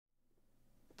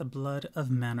the blood of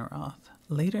Manaroth,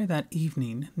 later that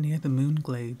evening near the moon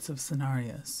glades of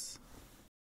Cenarius.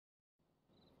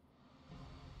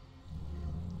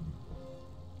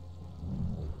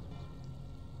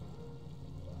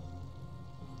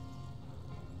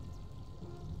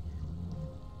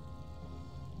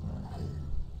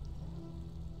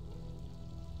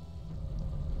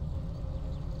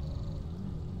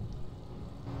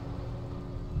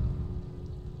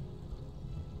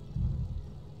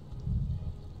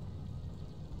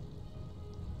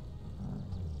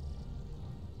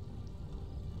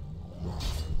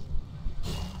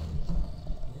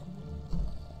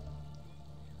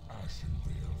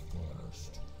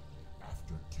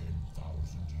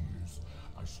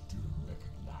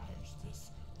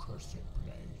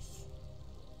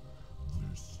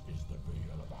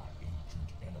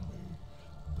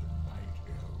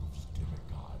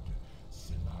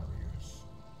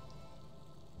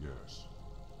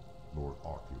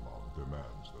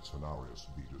 Cenarius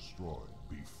be destroyed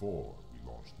before we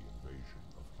launch the invasion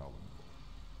of Kalimdor.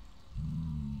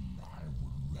 I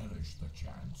would relish the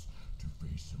chance to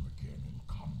face him again in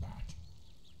combat.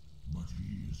 But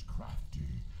he is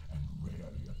crafty and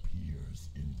rarely appears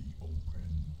in the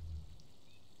open.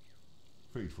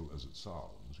 Fateful as it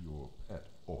sounds, your pet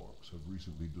orcs have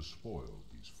recently despoiled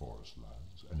these forest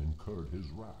lands and incurred his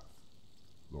wrath.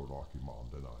 Lord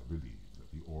Archimond and I believe that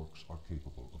the orcs are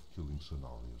capable of killing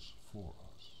Cenarius for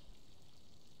us.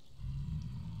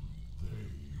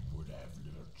 They would have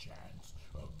little chance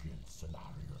against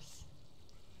Cenarius.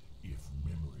 If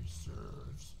memory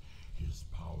serves, his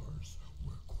powers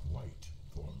were quite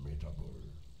formidable.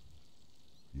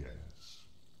 Yes,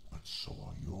 but so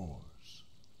are yours.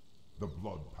 The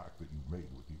blood pact that you made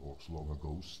with the orcs long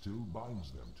ago still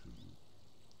binds them to you.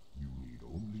 You need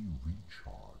only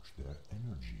recharge their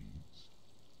energies.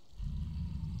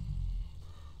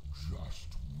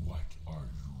 Just what are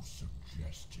you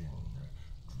suggesting,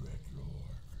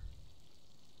 Dreadlord?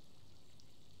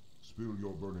 Spill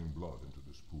your burning blood into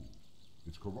this pool.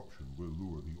 Its corruption will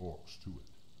lure the orcs to it.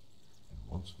 And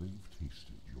once they've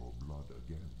tasted your blood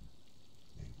again,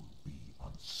 they will be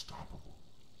unstoppable.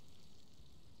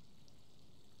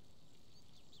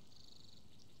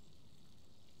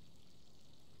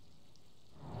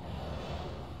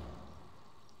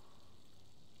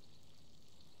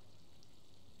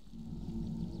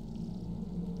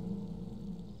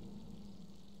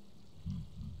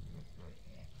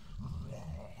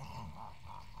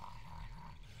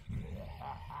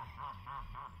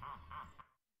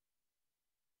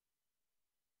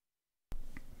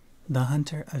 The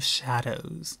Hunter of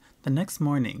Shadows, the next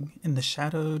morning in the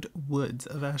shadowed woods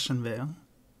of Ashenvale.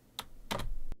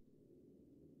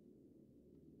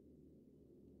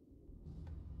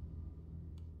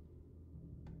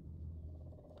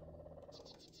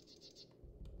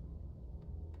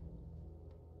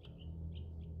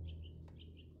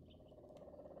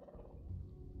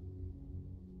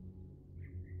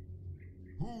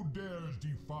 Who dares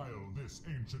defile this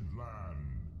ancient land?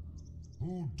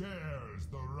 Who dares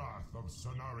the wrath of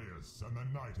Cenarius and the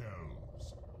Night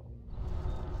Elves?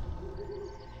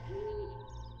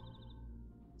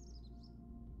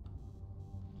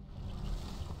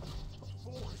 The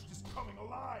forest is coming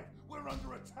alive! We're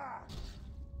under attack!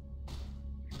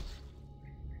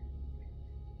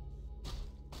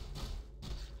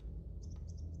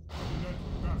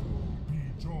 Let battle be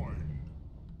joined.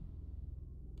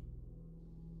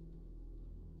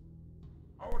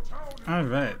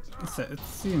 Alright, so it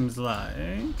seems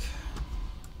like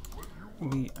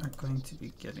we are going to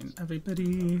be getting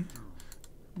everybody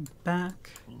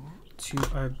back to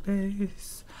our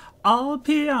base. All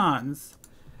peons,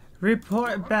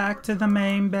 report back to the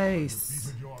main base.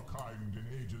 Defeated your kind in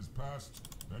ages past,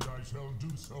 and I shall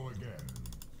do so again.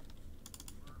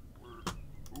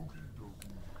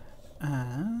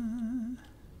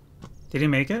 Did he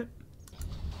make it?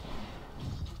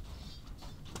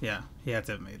 Yeah, he had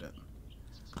to have made it.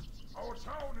 Our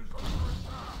town is under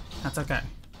attack. That's okay.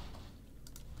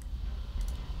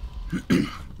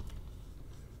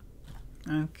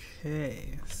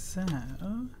 Okay, so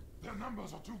Their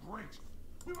numbers are too great.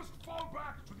 We must fall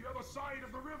back to the other side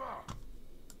of the river.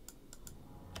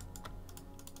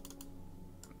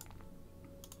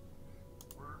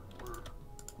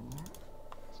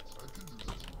 I can do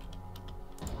this.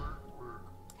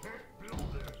 Can't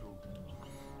build that.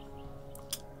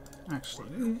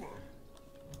 actually,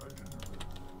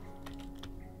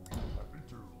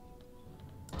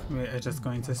 we are just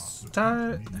going to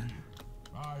start.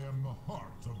 I am the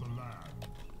heart of the land.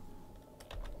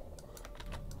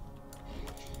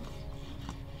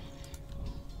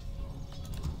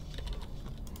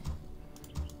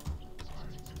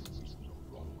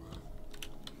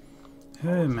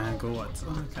 Oh my god.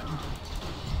 Okay.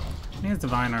 He has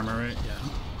divine armor, right?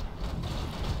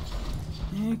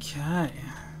 Yeah. Okay.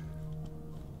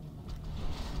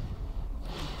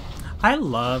 I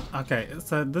love... Okay,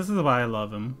 so this is why I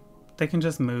love him. They can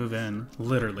just move in,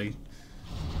 literally.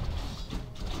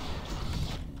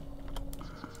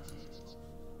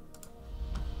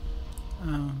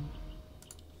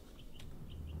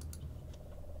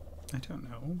 I don't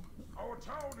know. Our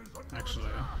town is under Actually,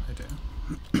 attack. I do.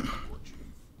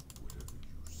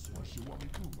 What you want me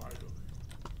to do, Idol?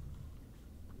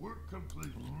 Work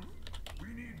complete. We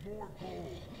need more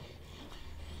gold.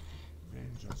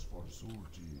 Vengeance for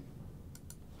Sulti.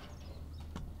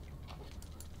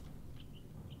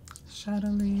 Shadow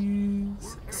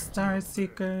Leaves, Star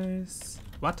Seekers.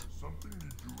 What? Something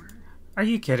you're doing? Are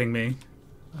you kidding me?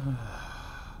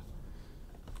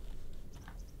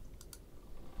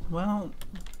 Well,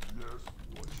 Yes,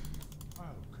 what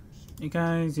I'll consider. you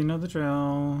guys, you know the drill.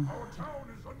 Our town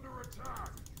is under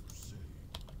attack. You say.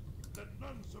 Let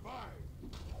none survive.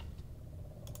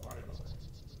 Idol,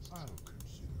 I'll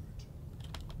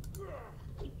consider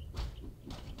it.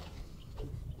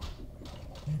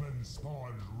 Even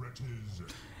spawn wretches,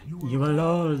 You will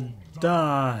all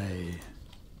die.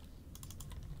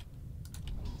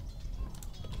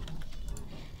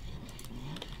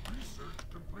 Research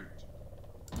complete.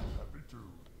 Happy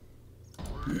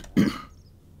to.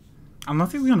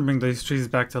 Unless he's gonna bring these trees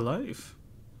back to life.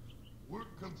 Work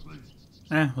complete.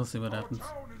 We'll see what Our happens.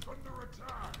 town is under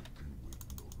attack. Can wait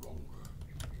no longer.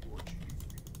 War chief,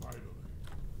 finally.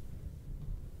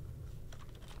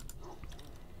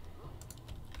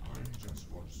 I'm just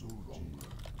for so longer.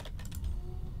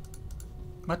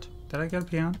 What? Did I get a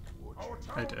peon? Our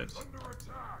town I did. is under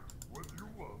attack. What do you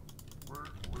want?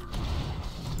 We're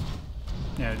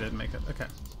Yeah, I did make it. Okay.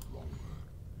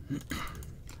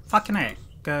 Fucking A.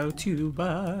 Go to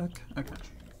work. Okay.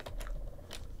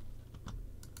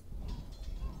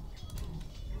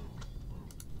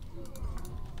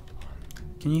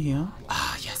 Can you heal?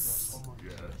 Ah, yes.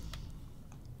 yes.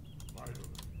 Finally.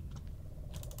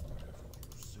 Whatever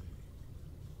you say.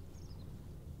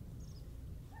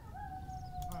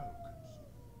 I'll consider.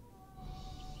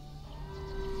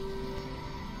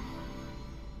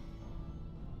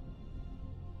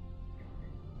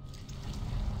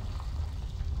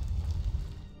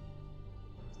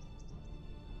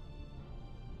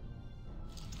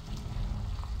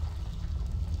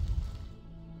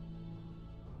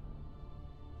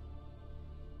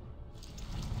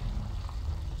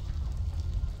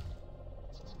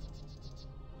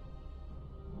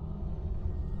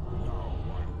 Now,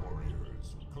 my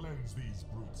warriors, cleanse these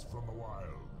brutes from the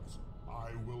wilds. I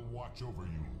will watch over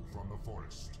you from the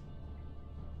forest.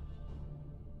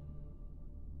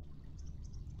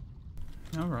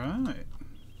 All right.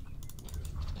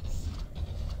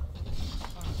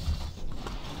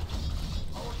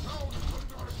 Our town is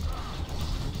under attack.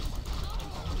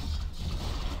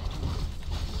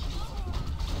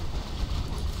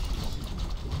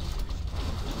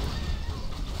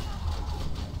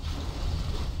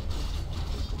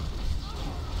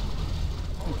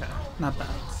 Okay. Not bad.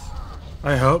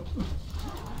 I hope.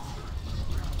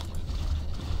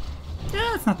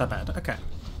 Yeah, it's not that bad. Okay.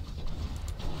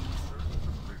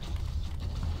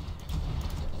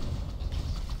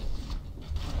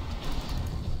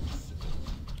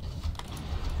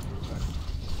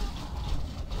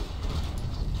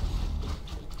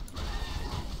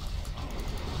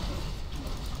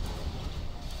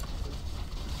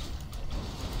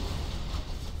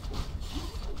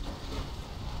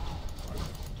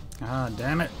 Ah,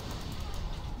 damn it.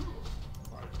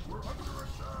 We're under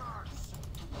attack.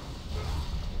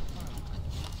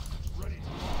 Ready to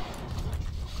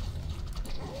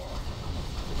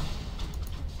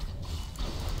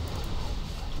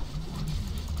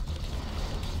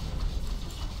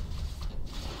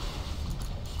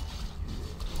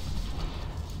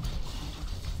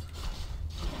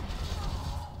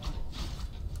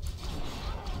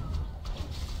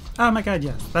Oh my god,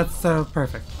 yes. That's so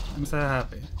perfect. I'm so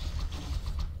happy.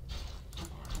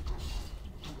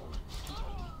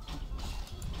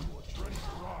 ready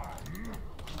to ride.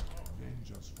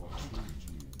 Vengeance for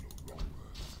Sulti no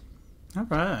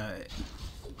longer. Alright.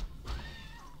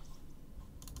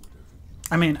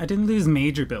 I mean, I didn't lose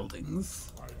major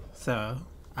buildings, so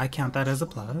I count that as a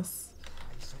plus.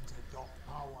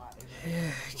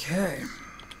 Okay.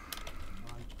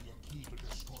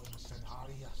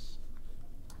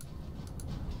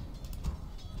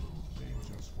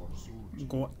 Vengeance for Sulti.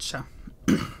 Gotcha.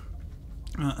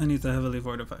 I need to heavily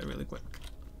fortify really quick.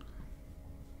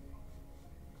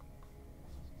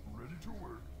 Ready to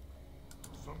work.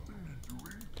 Something you're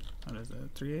doing? What is it?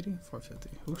 380? 450.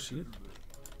 Oh shit.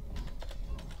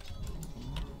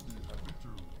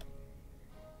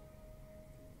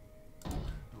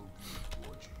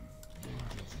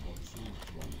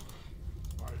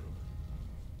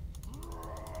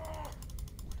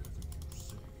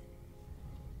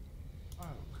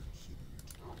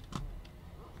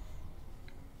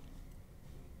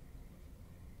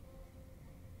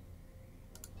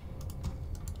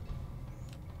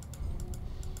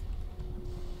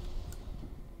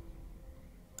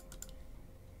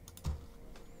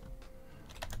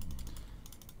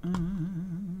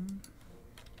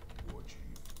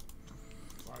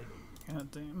 God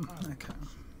damn. Okay.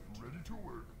 Ready to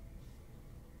work.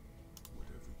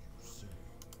 Whatever you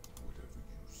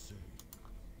say,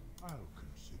 I'll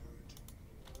consider it.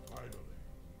 Finally.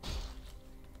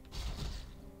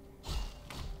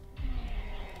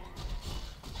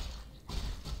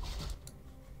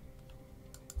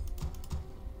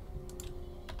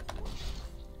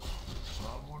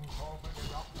 Someone call me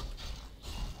a doctor.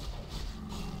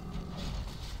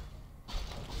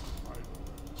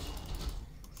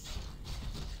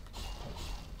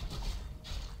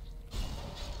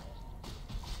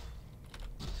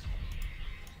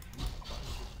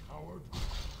 Howard.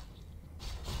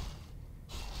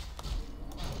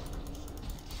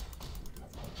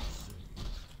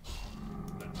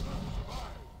 Let them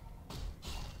survive.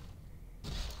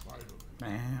 Finally.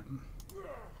 Man.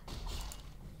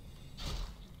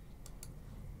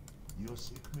 You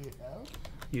seek me help?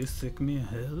 You sick me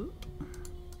help?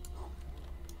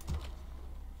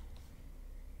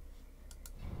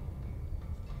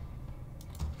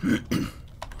 I can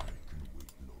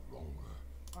wait no longer.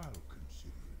 I'll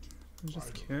consider it. I'm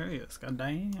just curious. God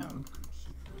damn. Consider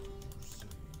what you say.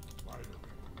 Finally.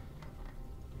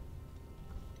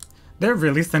 They're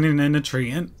really sending in a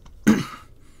treant. I can wait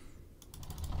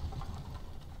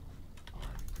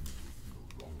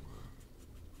no longer.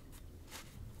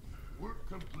 Work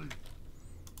complete.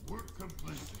 Work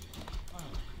complete. I'll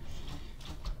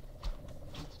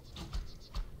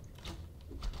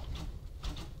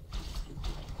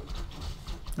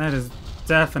That is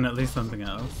definitely something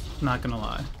else. Not gonna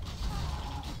lie.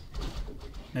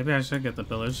 Maybe I should get the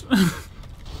pillage.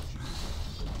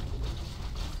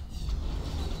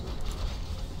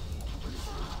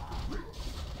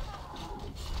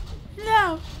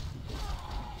 No.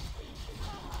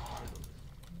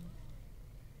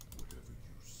 whatever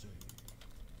you say.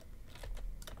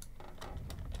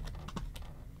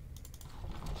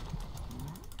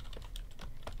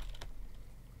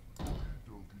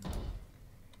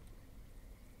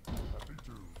 Happy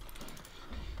to.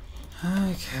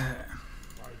 Okay.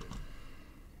 Finally.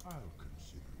 I'll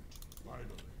consider it.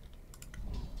 Finally.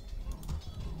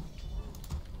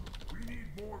 We need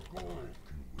more gold. I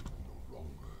can wait no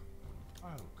longer.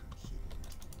 I'll consider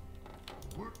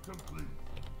it. Work complete.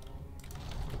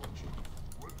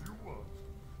 What do you want?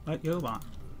 What you want?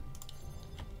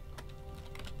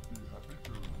 Be happy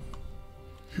to.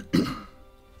 I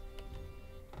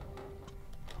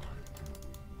can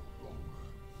wait no longer.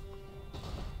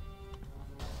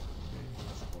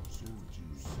 Dangerous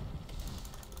pursuits.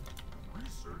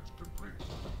 Research complete.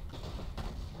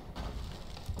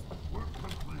 Work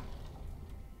complete.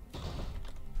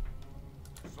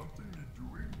 Something you're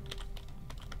doing?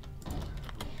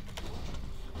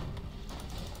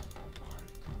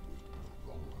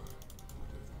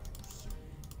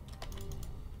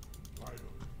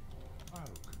 Finally.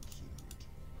 I'll consider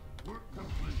it. Work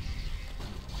complete.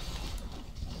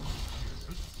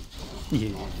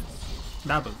 Yes.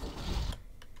 Dabu.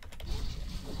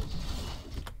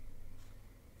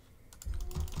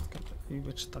 Got the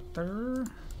witch doctor.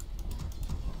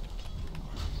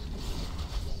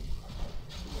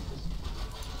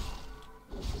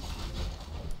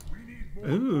 We need more.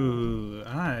 Ooh,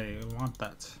 I want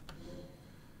that.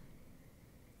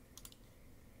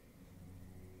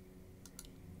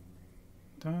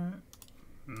 That.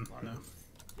 No.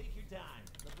 Take your time.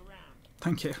 Look around.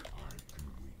 Thank you. I can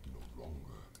wait no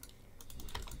longer.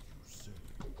 Whatever you say.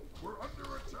 We're under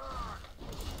attack.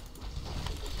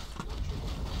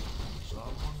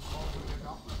 Someone call me a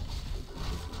doctor.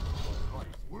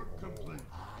 Work complete.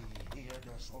 I hear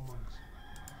the summons.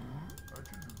 I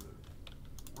can do that.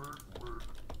 Work.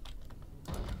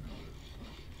 I can do that.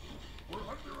 We're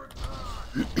under attack.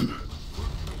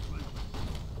 Work complete.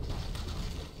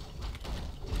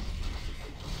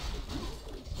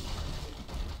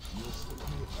 You seek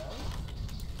me help?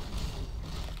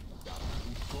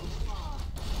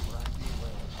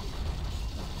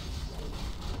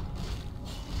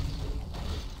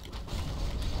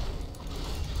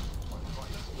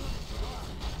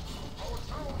 Our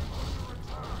tower is under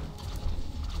attack.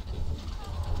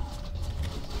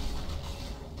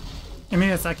 me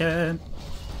a second.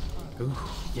 Ooh,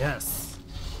 yes.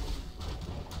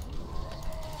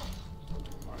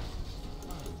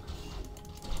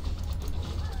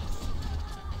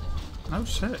 Oh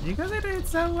shit, you guys are doing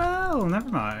so well. Never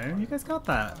mind, you guys got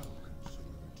that.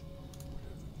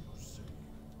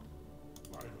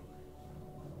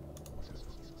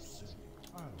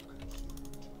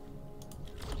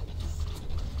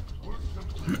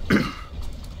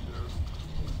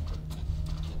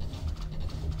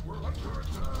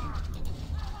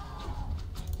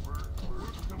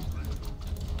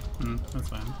 That's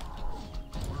fine.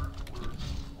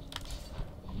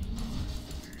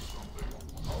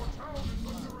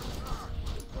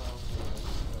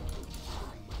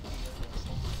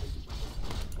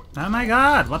 Oh my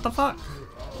god, what the fuck?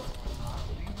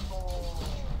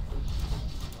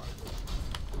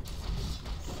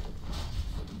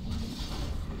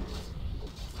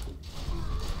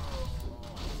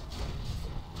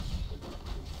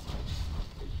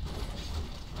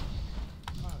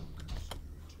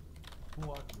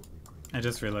 I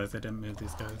just realized I didn't move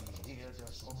these guys.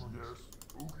 Yes, okie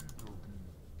dokie.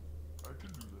 I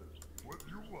can do that. What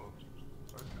you want,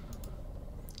 I can do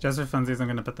that. Just for funsies, I'm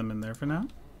gonna put them in there for now.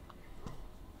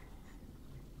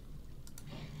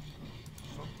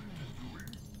 Something you're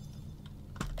doing?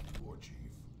 War chief.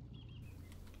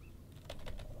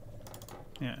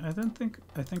 Yeah, I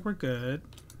think we're good.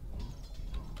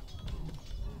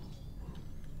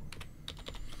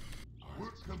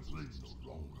 Work complete. No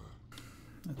longer.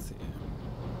 Let's see.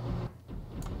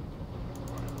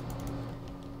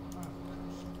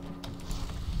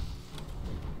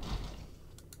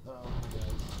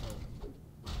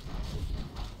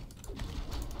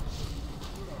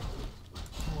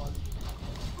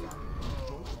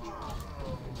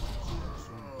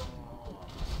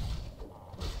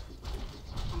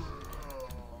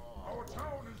 Our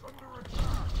town is under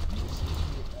attack.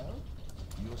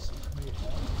 You seek me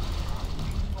help?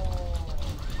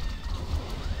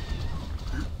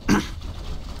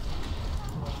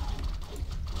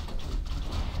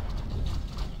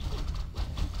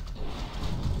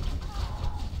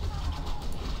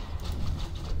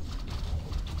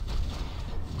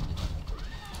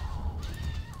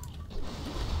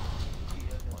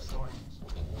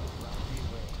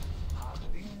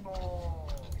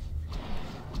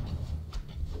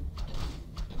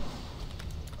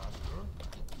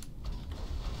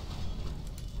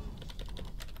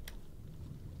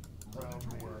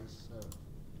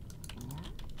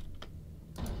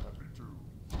 Happy to.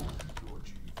 War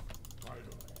chief.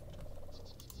 Finally.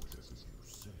 Whatever you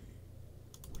say.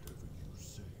 Whatever you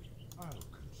say. I'll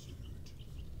consider it.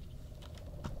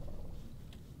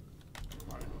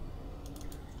 Finally.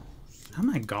 Oh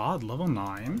my god, level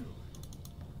 9?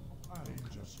 I'll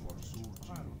just want to.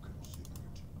 I'll consider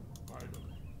it. Finally.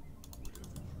 Whatever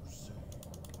you say.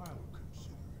 I'll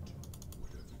consider it.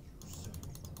 Whatever you say.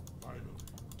 Finally.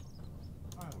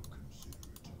 I'll consider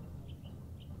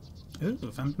it.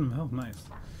 Ooh, Phantom Health, nice.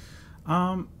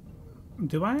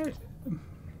 Do I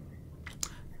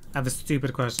have a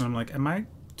stupid question? I'm like,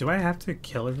 do I have to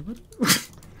kill everybody?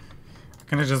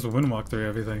 Can I just windwalk through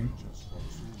everything?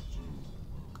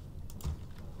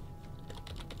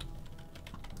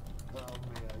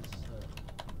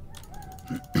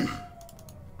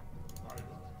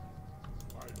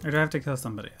 Or do I have to kill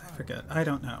somebody? I forget. I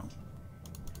don't know.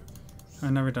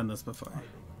 I've never done this before.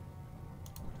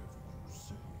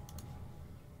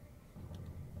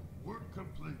 Work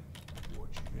complete.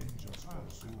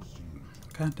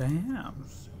 God damn.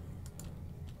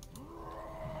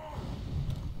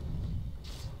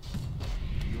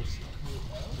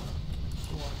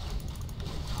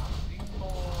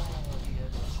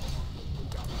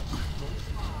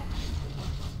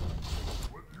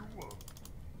 What you want?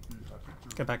 Be happy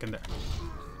to. Get back in there.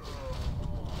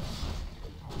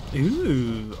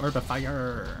 Ooh, orb of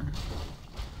fire.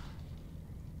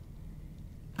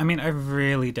 I mean, I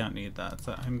really don't need that,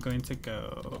 so I'm going to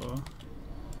go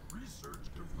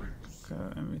Research complete.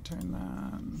 and return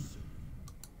that.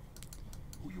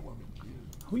 Who you want me to kill?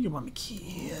 Who you want me to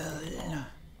kill? No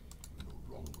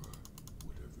longer.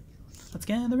 Whatever you say. Let's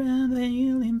gather around the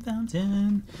healing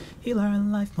fountain. Heal our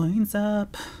life points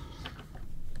up.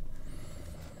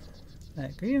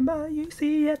 That green bar you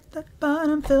see at the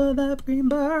bottom, fill that green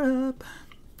bar up.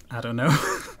 I don't know.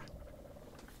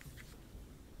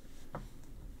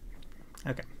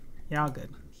 Okay, yeah, all good.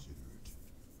 Consider it.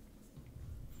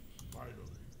 Finally.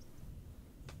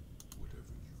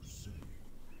 Whatever you say.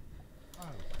 I'll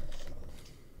consider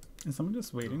it. Is someone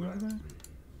just waiting over there?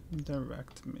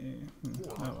 Direct me.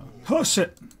 Oh, well. Oh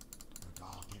shit! The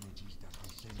dark energies that I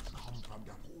sense come from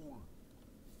the pool.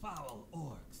 Foul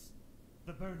orcs.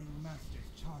 The Burning Masters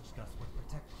charged us with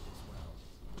protecting this well.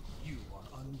 You are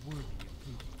unworthy of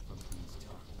drinking from these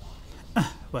dark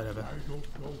waters. Whatever. I don't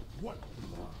know what you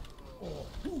are, or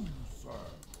who you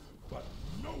serve, but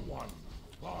no one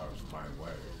bars my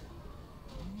way.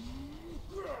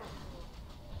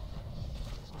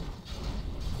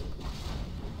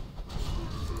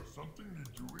 Something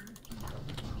you're doing?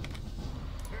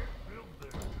 Can't build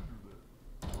there. I can do that.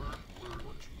 Where,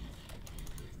 Chief?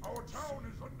 Our town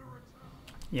is under attack.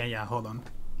 Yeah, hold on.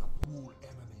 The pool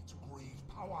emanates great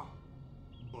power,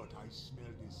 but I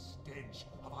smell the stench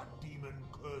of a demon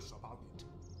curse about it.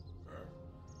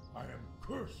 I am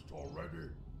cursed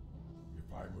already.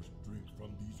 If I must drink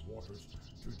from these waters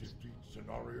to defeat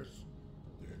Cenarius,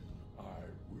 then I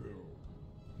will.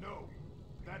 No,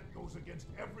 that goes against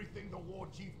everything the war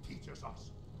chief teaches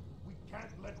us. We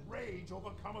can't let rage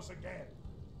overcome us again.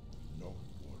 No,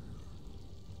 warrior.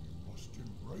 We must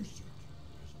embrace it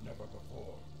as never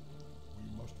before. We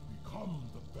must become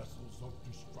the vessels of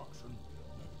destruction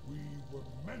that we were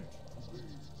meant to be.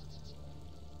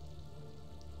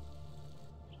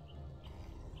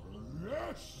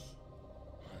 Yes!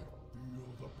 I feel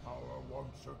the power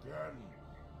once again.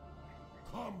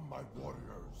 Come, my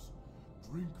warriors.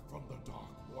 Drink from the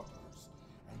dark waters,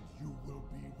 and you will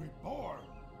be reborn.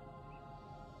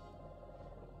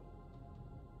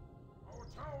 Our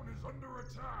town is under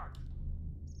attack.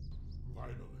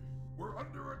 Finally. We're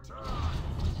under attack.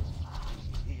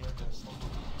 Hear the song.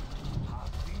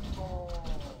 Bingo!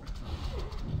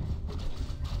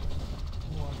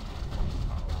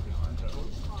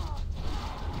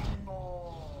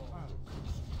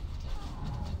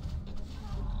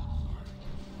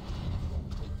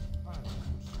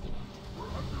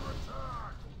 We're under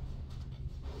attack.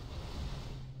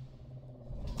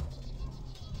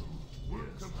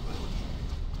 We're complete.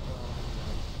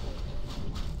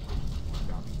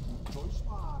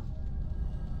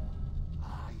 I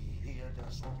hear the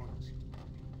summons.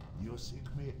 You seek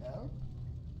me help?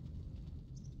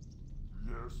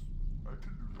 Yes, I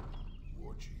can do that.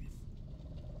 War Chief.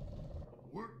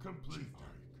 Work complete.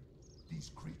 Chief, these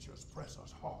creatures press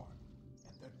us hard,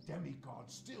 and the Demi-God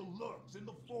still lurks in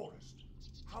the forest.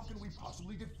 How can we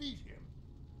possibly defeat him?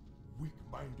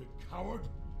 Weak-minded coward!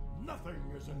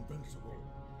 Nothing is invincible.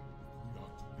 If we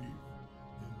are to live,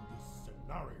 then this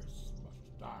Cenarius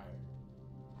must die.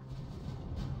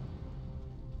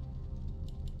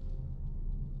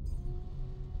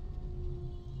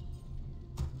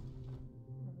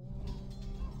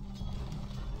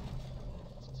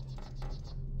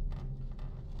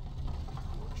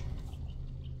 War Chief.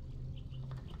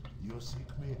 You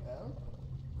seek me help?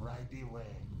 Right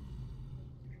away.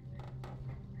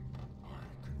 I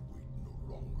can wait no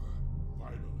longer.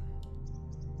 Finally.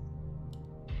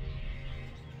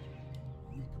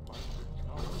 Weak-minded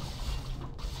coward.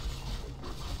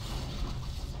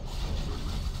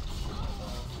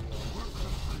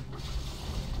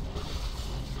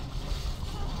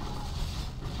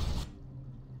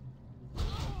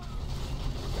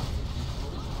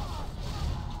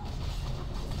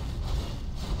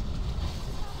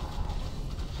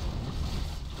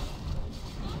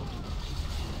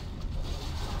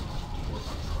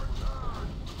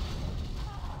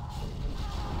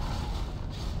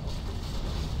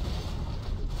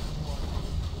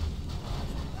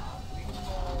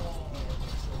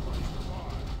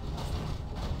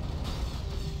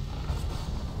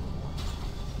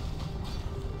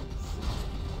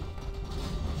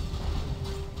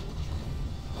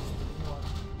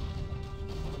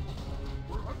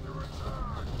 We're under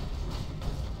attack.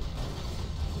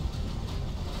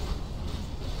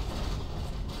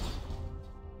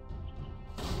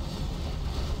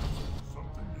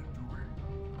 Something you're doing?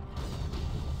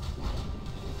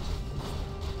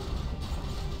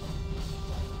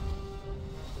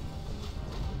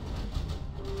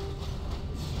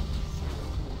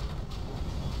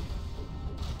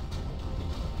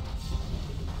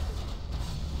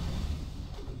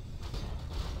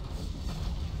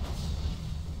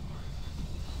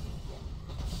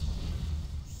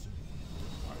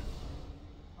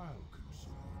 I'll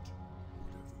consider it.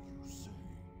 Whatever you say.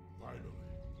 Finally.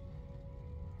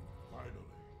 Finally.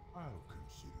 I'll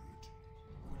consider it.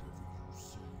 Whatever you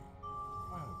say.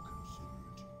 I'll consider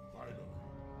it. Finally.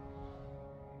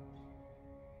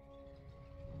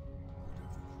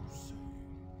 Whatever you say.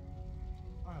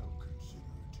 I'll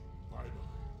consider it.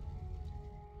 Finally.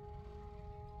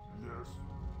 Yes.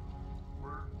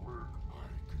 Work. I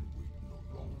can wait no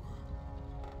longer.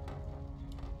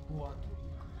 What?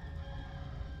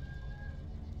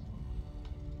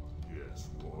 Yes,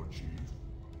 War Chief.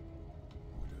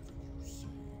 Whatever you say.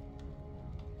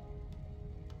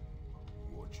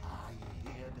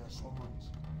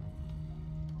 summons.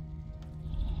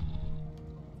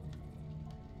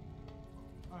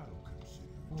 I'll consider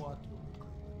it. What your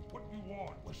agreement? What do you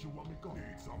want? Where you want me go?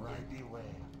 Need something? Right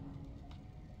beware.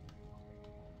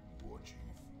 War Chief,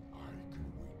 I can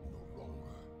wait no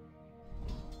longer.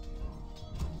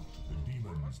 The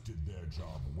demons did their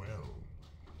job well.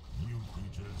 You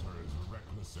creatures are as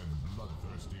reckless and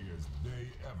bloodthirsty as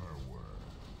they ever were.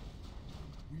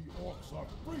 We orcs are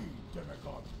free,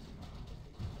 Demi-God.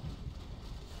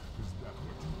 Is that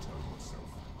what you tell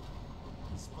yourself?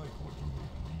 Despite what you may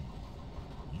believe,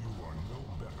 you are no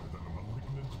better than a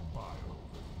malignant bile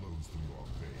that flows through your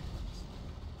veins.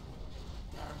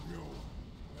 Damn you!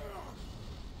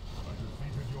 I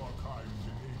defeated your kind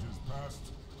in ages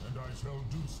past, and I shall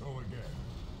do so again.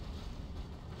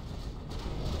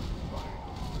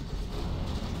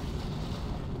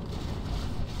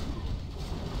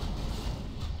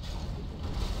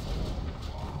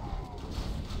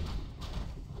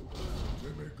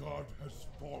 Demi-God has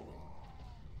fallen.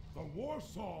 The war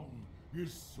song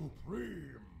is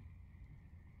supreme.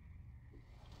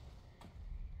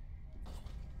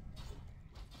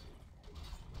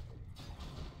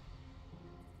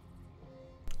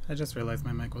 I just realized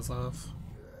my mic was off.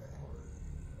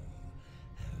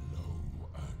 Hello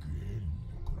again,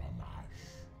 Gramash.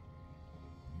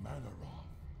 Manoroth.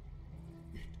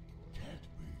 It can't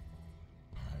be.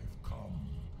 I've come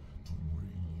to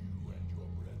bring you and your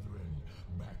brethren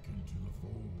back into the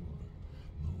fold.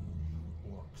 Though you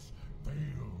orcs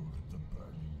failed the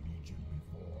Burning Legion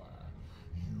before,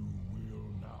 you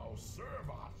will now serve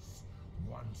us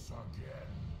once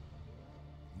again.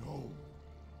 No.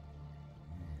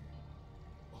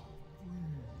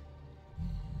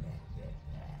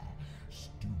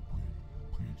 Stupid,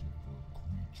 pitiful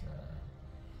creature.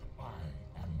 I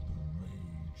am the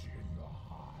rage in your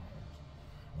heart.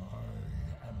 I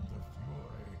am the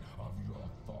fury of your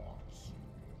thoughts.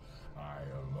 I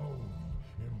alone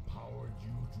empowered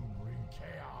you to bring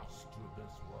chaos to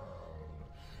this world,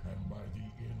 and by the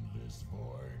endless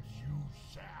void you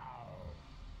shall.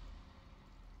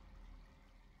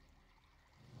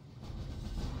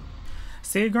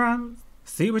 See, Grom?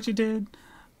 See what you did?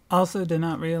 Also did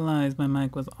not realize my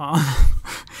mic was off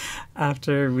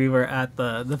after we were at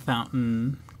the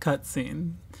fountain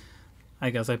cutscene. I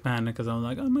guess I panicked because I was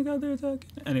like, oh my god, they're attacking.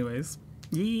 Anyways,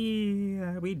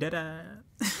 yeah, we did it.